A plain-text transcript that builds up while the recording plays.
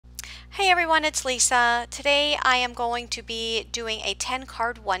Hey everyone, it's Lisa. Today I am going to be doing a 10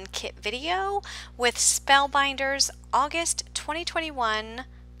 card 1 kit video with Spellbinders August 2021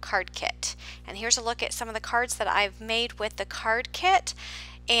 card kit. And here's a look at some of the cards that I've made with the card kit.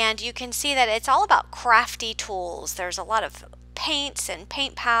 And you can see that it's all about crafty tools. There's a lot of paints and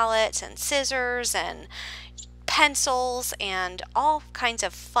paint palettes and scissors and pencils and all kinds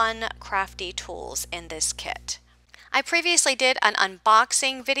of fun crafty tools in this kit. I previously did an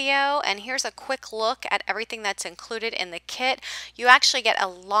unboxing video, and here's a quick look at everything that's included in the kit. You actually get a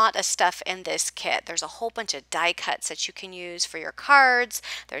lot of stuff in this kit. There's a whole bunch of die cuts that you can use for your cards.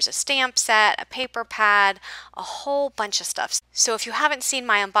 There's a stamp set, a paper pad, a whole bunch of stuff. So if you haven't seen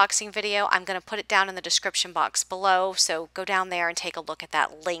my unboxing video, I'm going to put it down in the description box below. So go down there and take a look at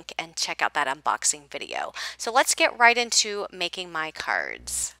that link and check out that unboxing video. So let's get right into making my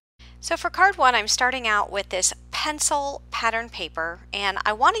cards. So for card 1, I'm starting out with this pencil pattern paper, and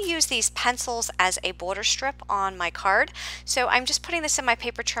I want to use these pencils as a border strip on my card. So I'm just putting this in my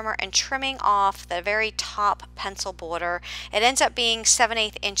paper trimmer and trimming off the very top pencil border. It ends up being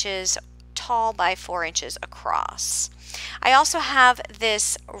 7/8 inches tall by 4 inches across. I also have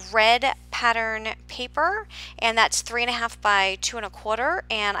this red pattern paper, and that's 3.5 by 2 1/4,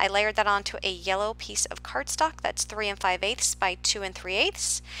 and I layered that onto a yellow piece of cardstock that's 3 5/8 by 2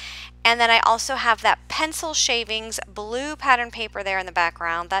 3/8. And then I also have that pencil shavings blue pattern paper there in the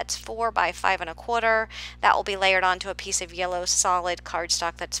background. That's 4 by 5 1/4. That will be layered onto a piece of yellow solid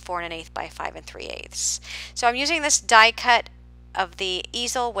cardstock that's 4 1/8 by 5 3/8. So I'm using this die cut of the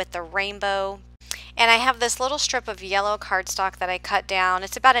easel with the rainbow. And I have this little strip of yellow cardstock that I cut down.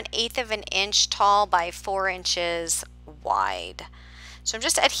 It's about 1/8 of an inch tall by 4 inches wide. So I'm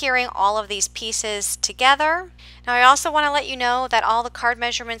just adhering all of these pieces together. Now I also want to let you know that all the card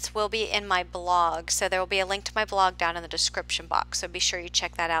measurements will be in my blog. So there will be a link to my blog down in the description box. So be sure you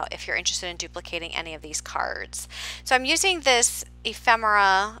check that out if you're interested in duplicating any of these cards. So I'm using this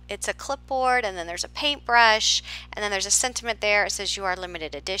ephemera. It's a clipboard, and then there's a paintbrush, and then there's a sentiment there. It says you are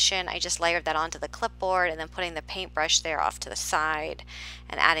limited edition. I just layered that onto the clipboard and then putting the paintbrush there off to the side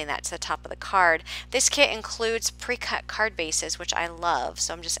and adding that to the top of the card. This kit includes pre-cut card bases, which I love.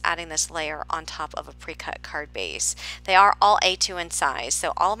 So I'm just adding this layer on top of a pre-cut card base. They are all A2 in size.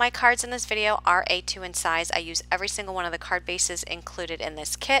 So all of my cards in this video are A2 in size. I use every single one of the card bases included in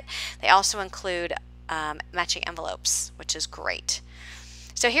this kit. They also include matching envelopes, which is great.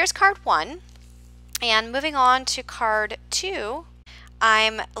 So here's card 1, and moving on to card 2,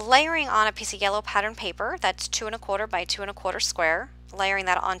 I'm layering on a piece of yellow pattern paper that's 2 1/4 by 2 1/4 square, layering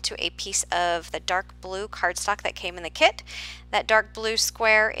that onto a piece of the dark blue cardstock that came in the kit. That dark blue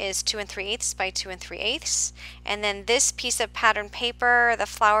square is 2 3/8 by 2 3/8, and then this piece of pattern paper, the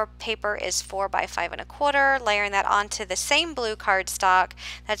flower paper, is 4 by 5 1/4, layering that onto the same blue cardstock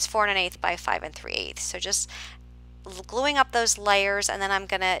that's 4 1/8 by 5 3/8. So just gluing up those layers, and then I'm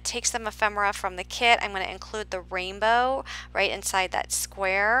going to take some ephemera from the kit. I'm going to include the rainbow right inside that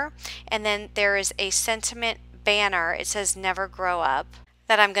square, and then there is a sentiment banner. It says never grow up,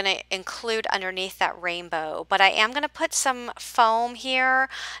 that I'm going to include underneath that rainbow. But I am going to put some foam here,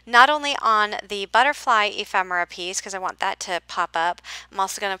 not only on the butterfly ephemera piece because I want that to pop up. I'm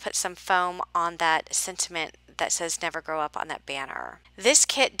also going to put some foam on that sentiment that says never grow up on that banner. This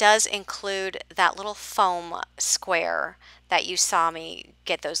kit does include that little foam square that you saw me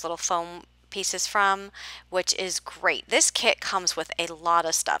get those little foam pieces from, which is great. This kit comes with a lot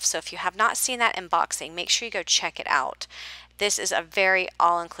of stuff, so if you have not seen that unboxing, make sure you go check it out. This is a very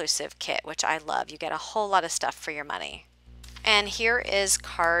all-inclusive kit, which I love. You get a whole lot of stuff for your money. And here is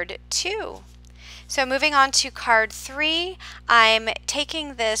card 2. So moving on to card 3, I'm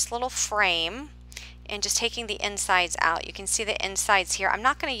taking this little frame and just taking the insides out. You can see the insides here. I'm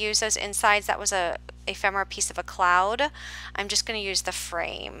not going to use those insides. That was a ephemera piece of a cloud. I'm just going to use the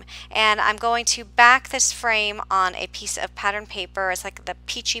frame, and I'm going to back this frame on a piece of pattern paper. It's like the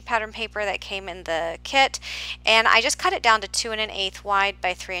peachy pattern paper that came in the kit, and I just cut it down to 2 1/8 wide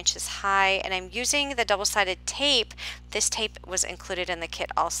by 3 inches high, and I'm using the double-sided tape. This tape was included in the kit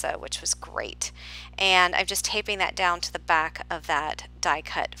also, which was great, and I'm just taping that down to the back of that die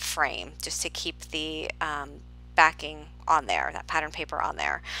cut frame just to keep the backing on there, that pattern paper on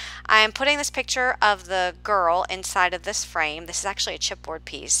there. I'm putting this picture of the girl inside of this frame. This is actually a chipboard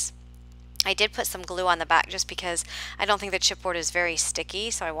piece. I did put some glue on the back just because I don't think the chipboard is very sticky,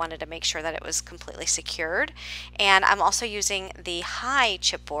 so I wanted to make sure that it was completely secured. And I'm also using the high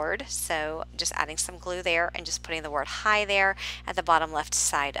chipboard, so just adding some glue there and just putting the word high there at the bottom left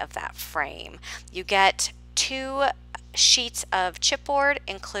side of that frame. You get 2 sheets of chipboard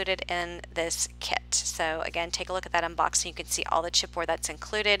included in this kit. So again, take a look at that unboxing. You can see all the chipboard that's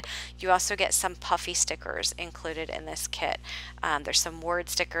included. You also get some puffy stickers included in this kit. There's some word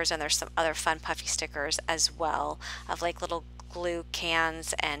stickers and there's some other fun puffy stickers as well, of like little glue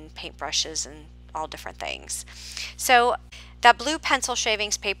cans and paintbrushes and all different things. So that blue pencil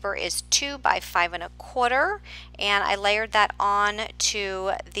shavings paper is 2 by 5 1/4, and I layered that on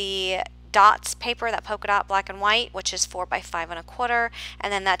to the dots paper, that polka dot black and white, which is 4 by 5 1/4,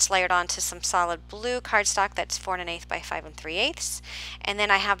 and then that's layered onto some solid blue cardstock that's 4 1/8 by 5 3/8. And then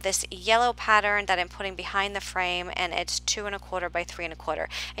I have this yellow pattern that I'm putting behind the frame, and it's 2 1/4 by 3 1/4.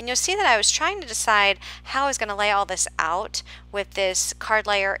 And you'll see that I was trying to decide how I was going to lay all this out with this card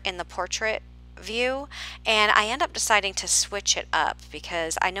layer in the portrait view, and I end up deciding to switch it up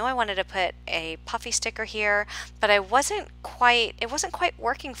because I know I wanted to put a puffy sticker here, but it wasn't quite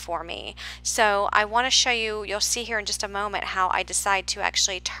working for me. So I want to show you, you'll see here in just a moment, how I decide to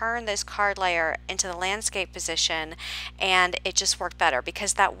actually turn this card layer into the landscape position, and it just worked better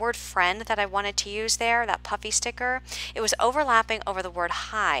because that word friend that I wanted to use there, that puffy sticker, it was overlapping over the word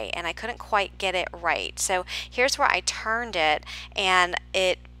hi, and I couldn't quite get it right. So here's where I turned it, and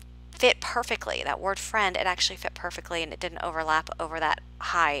it fit perfectly. That word friend, it actually fit perfectly, and it didn't overlap over that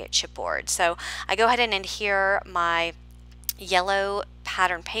high chipboard. So I go ahead and adhere my yellow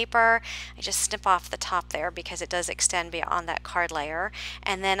pattern paper. I just snip off the top there because it does extend beyond that card layer,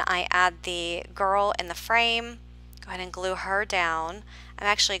 and then I add the girl in the frame. Go ahead and glue her down. I'm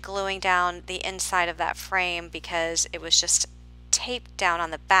actually gluing down the inside of that frame because it was just taped down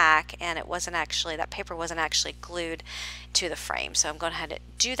on the back, and it wasn't actually, that paper wasn't actually glued to the frame. So I'm going ahead and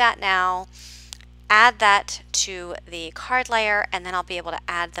do that now, add that to the card layer, and then I'll be able to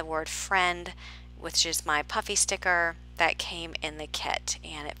add the word friend, which is my puffy sticker that came in the kit,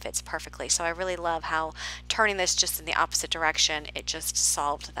 and it fits perfectly. So I really love how turning this just in the opposite direction, it just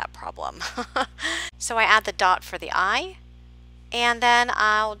solved that problem. So I add the dot for the eye, and then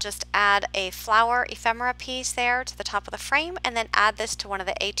I'll just add a flower ephemera piece there to the top of the frame, and then add this to one of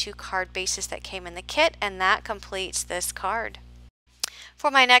the A2 card bases that came in the kit, and that completes this card. For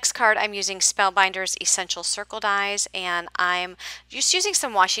my next card, I'm using Spellbinders Essential Circle dies, and I'm just using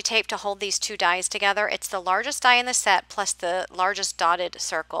some washi tape to hold these two dies together. It's the largest die in the set plus the largest dotted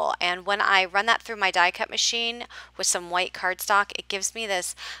circle, and when I run that through my die cut machine with some white cardstock, it gives me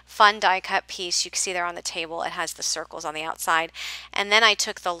this fun die cut piece. You can see there on the table, it has the circles on the outside, and then I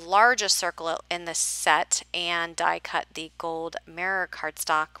took the largest circle in the set and die cut the gold mirror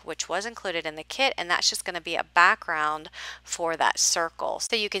cardstock, which was included in the kit, and that's just going to be a background for that circle.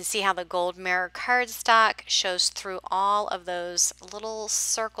 So you can see how the gold mirror cardstock shows through all of those little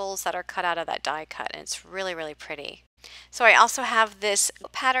circles that are cut out of that die cut, and it's really, really pretty. So I also have this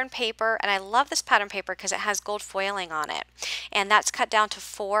pattern paper, and I love this pattern paper because it has gold foiling on it, and that's cut down to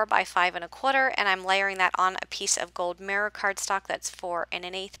 4 by 5 1/4, and I'm layering that on a piece of gold mirror cardstock that's 4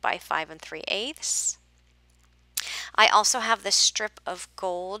 1/8 by 5 3/8. I also have this strip of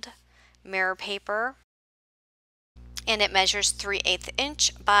gold mirror paper, and it measures 3/8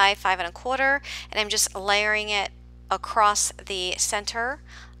 inch by 5 1/4, and I'm just layering it across the center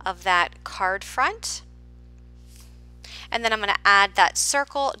of that card front, and then I'm going to add that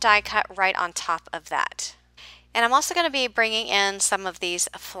circle die cut right on top of that. And I'm also going to be bringing in some of these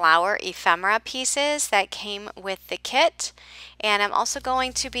flower ephemera pieces that came with the kit, and I'm also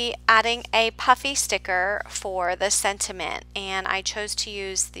going to be adding a puffy sticker for the sentiment, and I chose to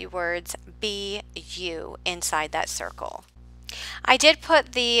use the words "Be You" inside that circle. I did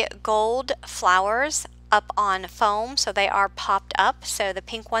put the gold flowers up on foam, so they are popped up. So the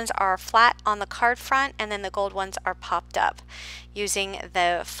pink ones are flat on the card front, and then the gold ones are popped up using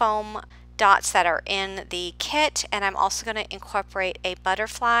the foam dots that are in the kit, and I'm also going to incorporate a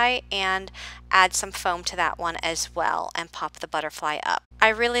butterfly and add some foam to that one as well and pop the butterfly up. I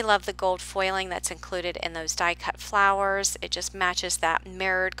really love the gold foiling that's included in those die cut flowers. It just matches that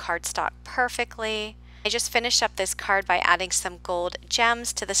mirrored cardstock perfectly. I just finished up this card by adding some gold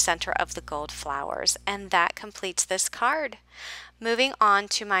gems to the center of the gold flowers, and that completes this card. Moving on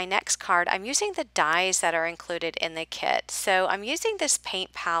to my next card, I'm using the dies that are included in the kit. So I'm using this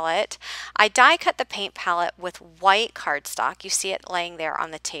paint palette. I die cut the paint palette with white cardstock. You see it laying there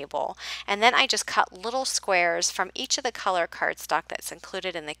on the table. And then I just cut little squares from each of the color cardstock that's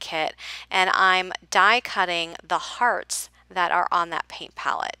included in the kit. And I'm die cutting the hearts that are on that paint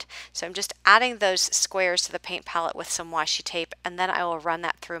palette. So I'm just adding those squares to the paint palette with some washi tape, and then I will run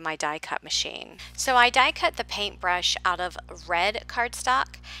that through my die cut machine. So I die cut the paintbrush out of red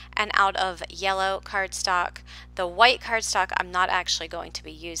cardstock and out of yellow cardstock. The white cardstock I'm not actually going to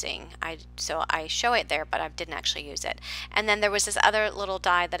be using. So I show it there, but I didn't actually use it. And then there was this other little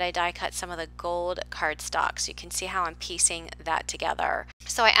die that I die cut some of the gold cardstock. So you can see how I'm piecing that together.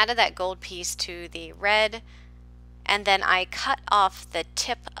 So I added that gold piece to the red, and then I cut off the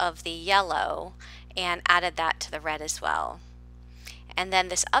tip of the yellow and added that to the red as well. And then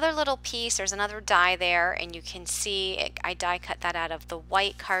this other little piece, there's another die there, and you can see I die cut that out of the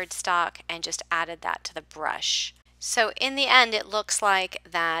white cardstock and just added that to the brush. So in the end, it looks like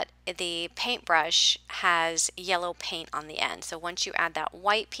that the paintbrush has yellow paint on the end. So once you add that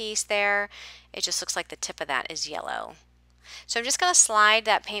white piece there, it just looks like the tip of that is yellow. So I'm just going to slide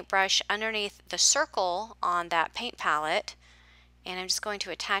that paintbrush underneath the circle on that paint palette, and I'm just going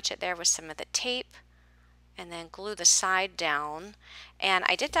to attach it there with some of the tape and then glue the side down. And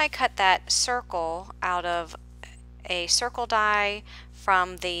I did die cut that circle out of a circle die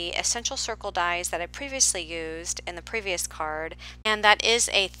from the essential circle dies that I previously used in the previous card, and that is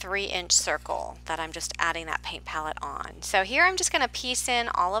a 3-inch circle that I'm just adding that paint palette on. So here I'm just going to piece in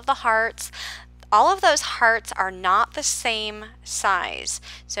all of the hearts. All of those hearts are not the same size.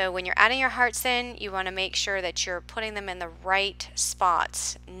 So when you're adding your hearts in, you want to make sure that you're putting them in the right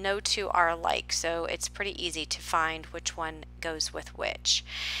spots. No two are alike, so it's pretty easy to find which one goes with which.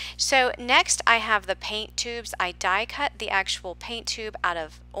 So next I have the paint tubes. I die cut the actual paint tube out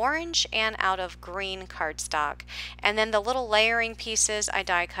of orange and out of green cardstock. And then the little layering pieces I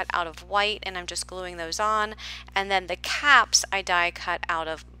die cut out of white, and I'm just gluing those on. And then the caps I die cut out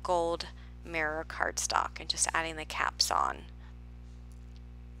of gold mirror cardstock and just adding the caps on.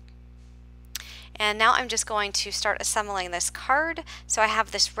 And now I'm just going to start assembling this card. So I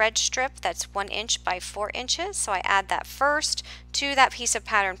have this red strip that's 1 inch by 4 inches. So I add that first to that piece of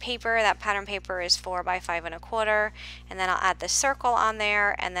pattern paper. That pattern paper is 4 by 5 1/4. And then I'll add the circle on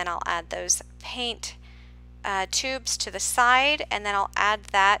there, and then I'll add those paint tubes to the side, and then I'll add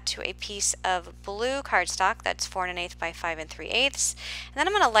that to a piece of blue cardstock that's 4 1/8 by 5 3/8. And then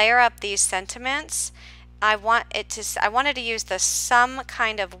I'm going to layer up these sentiments. I wanted to use the some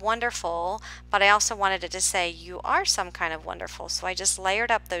kind of wonderful, but I also wanted it to say you are some kind of wonderful. So I just layered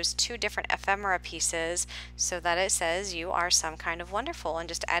up those 2 different ephemera pieces so that it says you are some kind of wonderful, and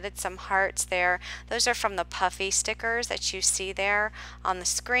just added some hearts there. Those are from the puffy stickers that you see there on the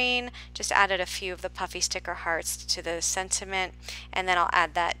screen. Just added a few of the puffy sticker hearts to the sentiment, and then I'll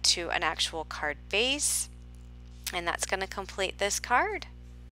add that to an actual card base, and that's going to complete this card.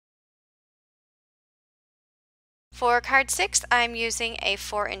 For card 6, I'm using a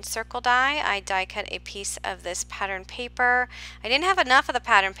 4-inch circle die. I die cut a piece of this pattern paper. I didn't have enough of the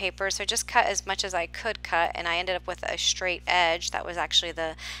pattern paper, so I just cut as much as I could cut, and I ended up with a straight edge. That was actually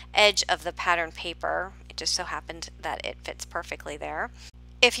the edge of the pattern paper. It just so happened that it fits perfectly there.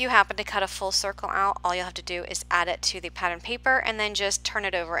 If you happen to cut a full circle out, all you'll have to do is add it to the pattern paper and then just turn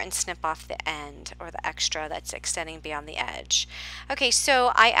it over and snip off the end, or the extra that's extending beyond the edge. Okay,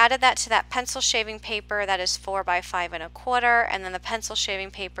 so I added that to that pencil shaving paper that is 4 by 5 1/4, and then the pencil shaving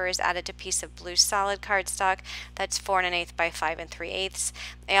paper is added to a piece of blue solid cardstock that's 4 1/8 by 5 3/8.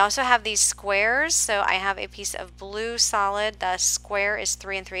 I also have these squares, so I have a piece of blue solid. The square is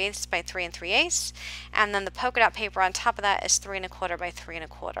 3 3/8 by 3 3/8, and then the polka dot paper on top of that is 3 1/4 by 3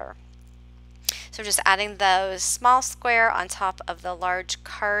 1/4. So I'm just adding those small square on top of the large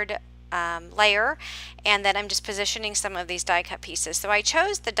card layer, and then I'm just positioning some of these die cut pieces. So I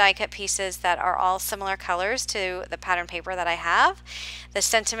chose the die cut pieces that are all similar colors to the pattern paper that I have. The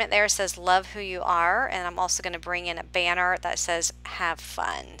sentiment there says love who you are, and I'm also going to bring in a banner that says have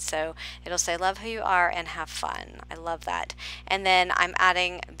fun. So it'll say love who you are and have fun. I love that. And then I'm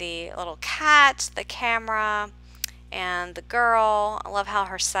adding the little cat, the camera, and the girl. I love how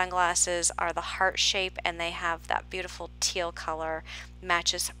her sunglasses are the heart shape, and they have that beautiful teal color,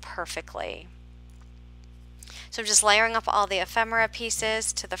 matches perfectly. So I'm just layering up all the ephemera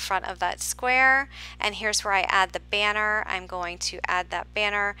pieces to the front of that square, and here's where I add the banner. I'm going to add that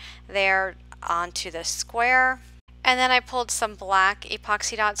banner there onto the square. And then I pulled some black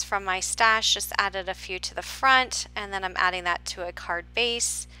epoxy dots from my stash, just added a few to the front, and then I'm adding that to a card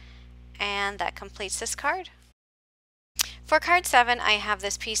base, and that completes this card. For card 7, I have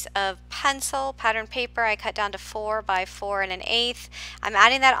this piece of pencil pattern paper I cut down to 4 by 4 1/8. I'm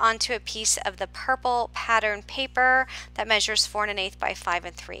adding that onto a piece of the purple pattern paper that measures 4 1/8 by 5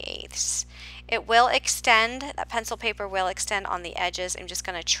 3/8. It will extend, that pencil paper will extend on the edges. I'm just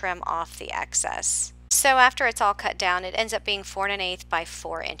going to trim off the excess. So after it's all cut down, it ends up being 4 1/8 by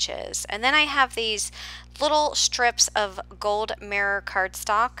 4 inches. And then I have these little strips of gold mirror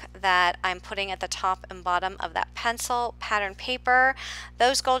cardstock that I'm putting at the top and bottom of that pencil pattern paper.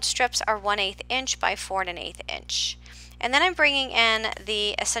 Those gold strips are 1/8 inch by 4 1/8 inch. And then I'm bringing in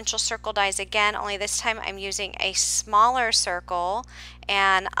the essential circle dies again, only this time I'm using a smaller circle,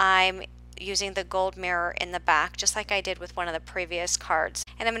 and I'm using the gold mirror in the back, just like I did with one of the previous cards.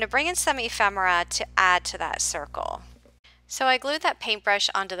 And I'm going to bring in some ephemera to add to that circle. So I glued that paintbrush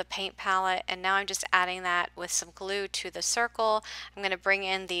onto the paint palette, and now I'm just adding that with some glue to the circle. I'm going to bring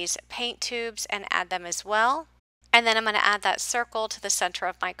in these paint tubes and add them as well. And then I'm going to add that circle to the center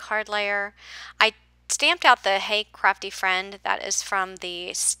of my card layer. I stamped out the Hey Crafty Friend, that is from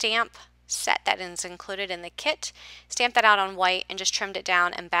the stamp set that is included in the kit. Stamped that out on white and just trimmed it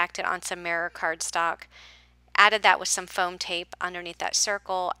down and backed it on some mirror cardstock. Added that with some foam tape underneath that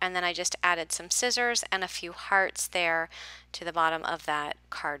circle, and then I just added some scissors and a few hearts there to the bottom of that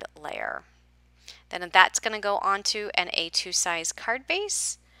card layer. Then that's going to go onto an A2 size card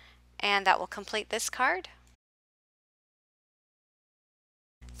base, and that will complete this card.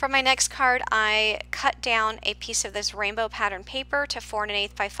 For my next card, I cut down a piece of this rainbow pattern paper to 4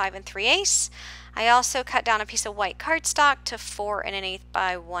 1/8 by 5 3/8. I also cut down a piece of white cardstock to 4 1/8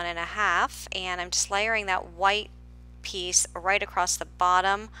 by 1 1/2, and I'm just layering that white piece right across the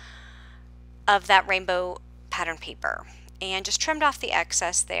bottom of that rainbow pattern paper, and just trimmed off the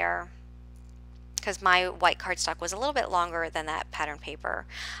excess there because my white cardstock was a little bit longer than that pattern paper.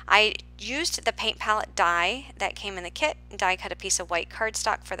 I used the paint palette die that came in the kit, die cut a piece of white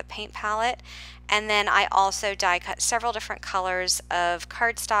cardstock for the paint palette, and then I also die cut several different colors of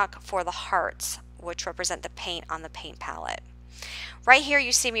cardstock for the hearts, which represent the paint on the paint palette. Right here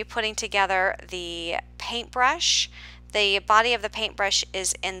you see me putting together the paintbrush. The body of the paintbrush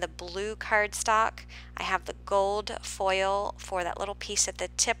is in the blue cardstock. I have the gold foil for that little piece at the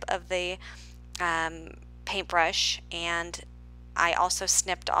tip of the paintbrush, and I also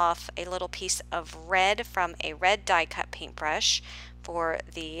snipped off a little piece of red from a red die cut paintbrush for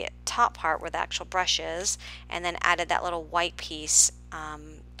the top part where the actual brush is, and then added that little white piece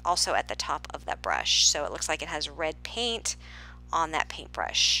also at the top of that brush, so it looks like it has red paint on that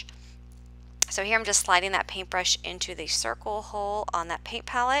paintbrush. So here I'm just sliding that paintbrush into the circle hole on that paint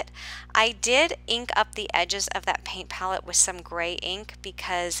palette. I did ink up the edges of that paint palette with some gray ink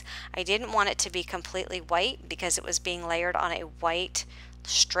because I didn't want it to be completely white because it was being layered on a white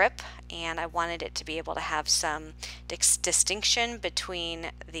strip, and I wanted it to be able to have some distinction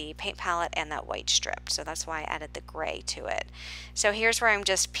between the paint palette and that white strip. So that's why I added the gray to it. So here's where I'm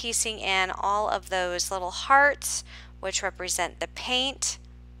just piecing in all of those little hearts, which represent the paint.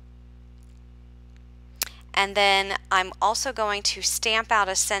 And then I'm also going to stamp out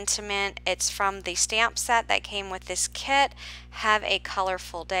a sentiment. It's from the stamp set that came with this kit, Have a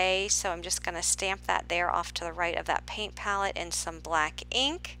Colorful Day. So I'm just going to stamp that there off to the right of that paint palette in some black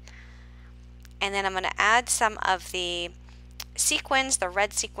ink. And then I'm going to add some of the sequins, the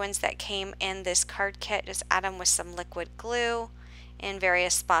red sequins that came in this card kit. Just add them with some liquid glue in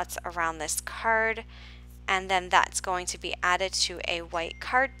various spots around this card. And then that's going to be added to a white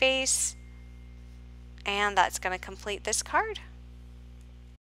card base. And that's going to complete this card.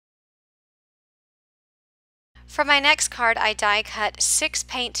 For my next card, I die cut 6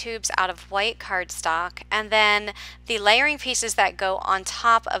 paint tubes out of white cardstock, and then the layering pieces that go on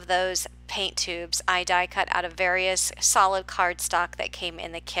top of those paint tubes I die cut out of various solid cardstock that came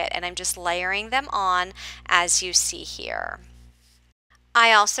in the kit, and I'm just layering them on as you see here.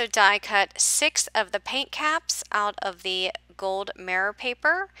 I also die cut 6 of the paint caps out of the gold mirror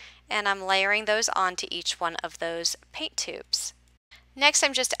paper, and I'm layering those onto each one of those paint tubes. Next,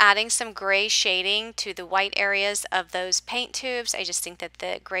 I'm just adding some gray shading to the white areas of those paint tubes. I just think that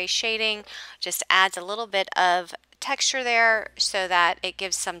the gray shading just adds a little bit of texture there so that it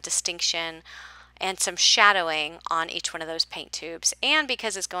gives some distinction and some shadowing on each one of those paint tubes. And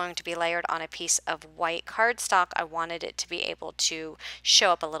because it's going to be layered on a piece of white cardstock, I wanted it to be able to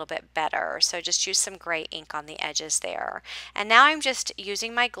show up a little bit better. So just use some gray ink on the edges there. And now I'm just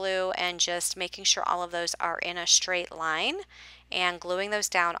using my glue and just making sure all of those are in a straight line and gluing those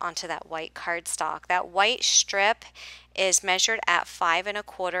down onto that white cardstock. That white strip is measured at 5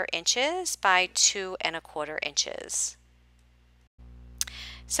 1/4 inches by 2 1/4 inches.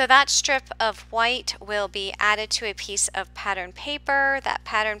 So that strip of white will be added to a piece of pattern paper. That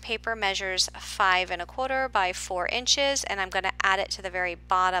pattern paper measures 5 1/4 by 4 inches, and I'm going to add it to the very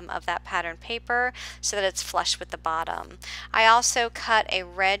bottom of that pattern paper so that it's flush with the bottom. I also cut a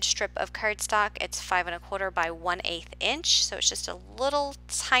red strip of cardstock. It's 5 1/4 by 1/8 inch, so it's just a little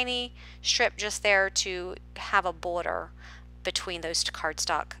tiny strip just there to have a border between those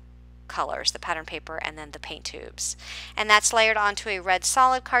cardstock colors, the pattern paper and then the paint tubes. And that's layered onto a red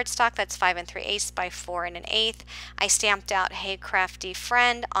solid cardstock that's 5 3/8 by 4 1/8. I stamped out Hey Crafty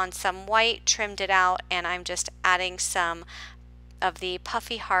Friend on some white, trimmed it out, and I'm just adding some of the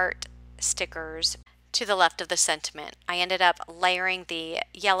puffy heart stickers to the left of the sentiment. I ended up layering the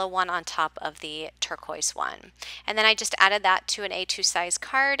yellow one on top of the turquoise one. And then I just added that to an A2 size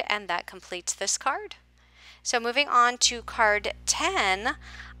card, and that completes this card. So moving on to card 10,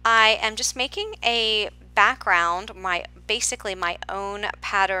 I am just making a background, basically my own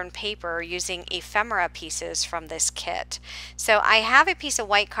pattern paper using ephemera pieces from this kit. So I have a piece of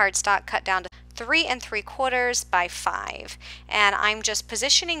white cardstock cut down to 3 3/4 by 5, and I'm just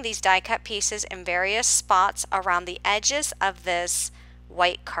positioning these die cut pieces in various spots around the edges of this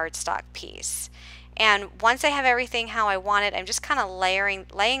white cardstock piece. And once I have everything how I want it, I'm just kind of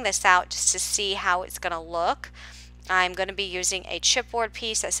laying this out just to see how it's going to look. I'm going to be using a chipboard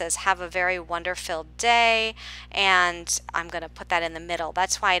piece that says have a very wonder-filled day, and I'm going to put that in the middle.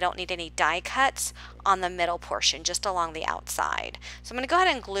 That's why I don't need any die cuts on the middle portion, just along the outside. So I'm going to go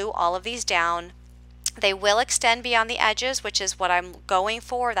ahead and glue all of these down. They will extend beyond the edges, which is what I'm going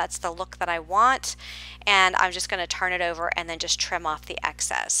for. That's the look that I want. And I'm just going to turn it over and then just trim off the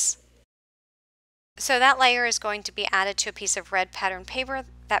excess. So that layer is going to be added to a piece of red pattern paper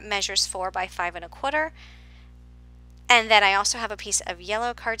that measures 4 by 5 1/4. And then I also have a piece of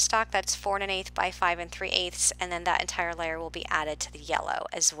yellow cardstock that's 4 1/8 by 5 3/8, and then that entire layer will be added to the yellow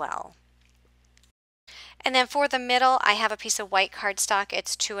as well. And then for the middle, I have a piece of white cardstock.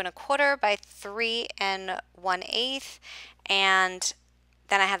 It's 2 1/4 by 3 1/8, and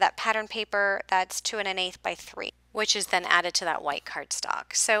then I have that pattern paper that's 2 1/8 by 3, which is then added to that white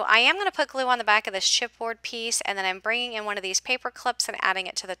cardstock. So I am going to put glue on the back of this chipboard piece, and then I'm bringing in one of these paper clips and adding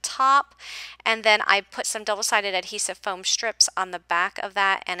it to the top, and then I put some double-sided adhesive foam strips on the back of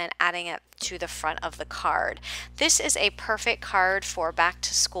that and then adding it to the front of the card. This is a perfect card for back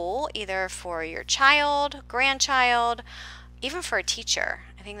to school, either for your child, grandchild, even for a teacher.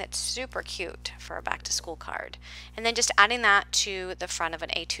 I think that's super cute for a back to school card. And then just adding that to the front of an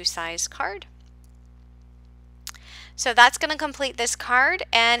A2 size card. So that's going to complete this card,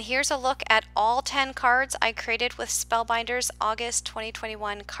 and here's a look at all 10 cards I created with Spellbinders August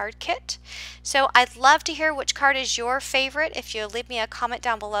 2021 card kit. So I'd love to hear which card is your favorite. If you'll leave me a comment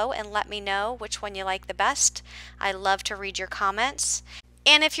down below and let me know which one you like the best. I love to read your comments.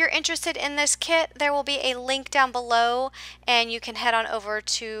 And if you're interested in this kit, there will be a link down below, and you can head on over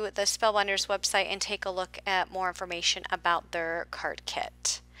to the Spellbinders website and take a look at more information about their card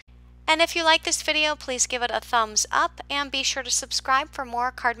kit. And if you like this video, please give it a thumbs up and be sure to subscribe for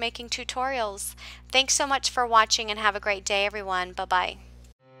more card making tutorials. Thanks so much for watching and have a great day, everyone. Bye-bye.